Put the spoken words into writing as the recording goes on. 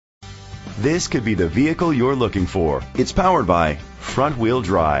This could be the vehicle you're looking for. It's powered by front-wheel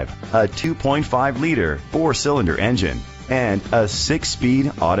drive, a 2.5-liter 4-cylinder engine, and a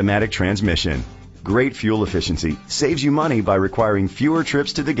 6-speed automatic transmission. Great fuel efficiency saves you money by requiring fewer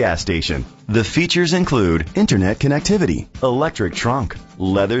trips to the gas station. The features include internet connectivity, electric trunk,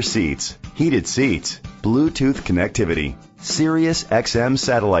 leather seats, heated seats, Bluetooth connectivity, Sirius XM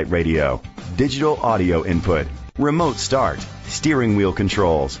satellite radio, digital audio input, remote start, steering wheel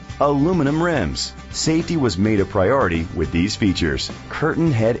controls, aluminum rims. Safety was made a priority with these features: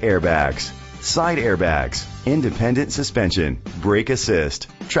 curtain head airbags, side airbags, independent suspension, brake assist,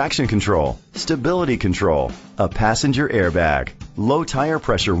 traction control, stability control, a passenger airbag, low tire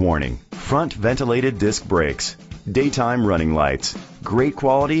pressure warning, front ventilated disc brakes, daytime running lights. Great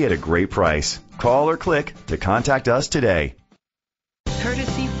quality at a great price. Call or click to contact us today.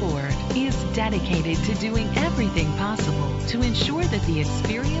 Courtesy Ford is dedicated to doing everything possible to ensure that the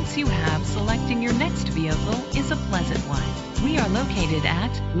experience you have selecting your next vehicle is a pleasant one. We are located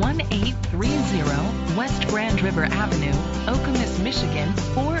at 1830 West Grand River Avenue, Okemos, Michigan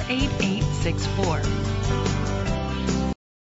 48864.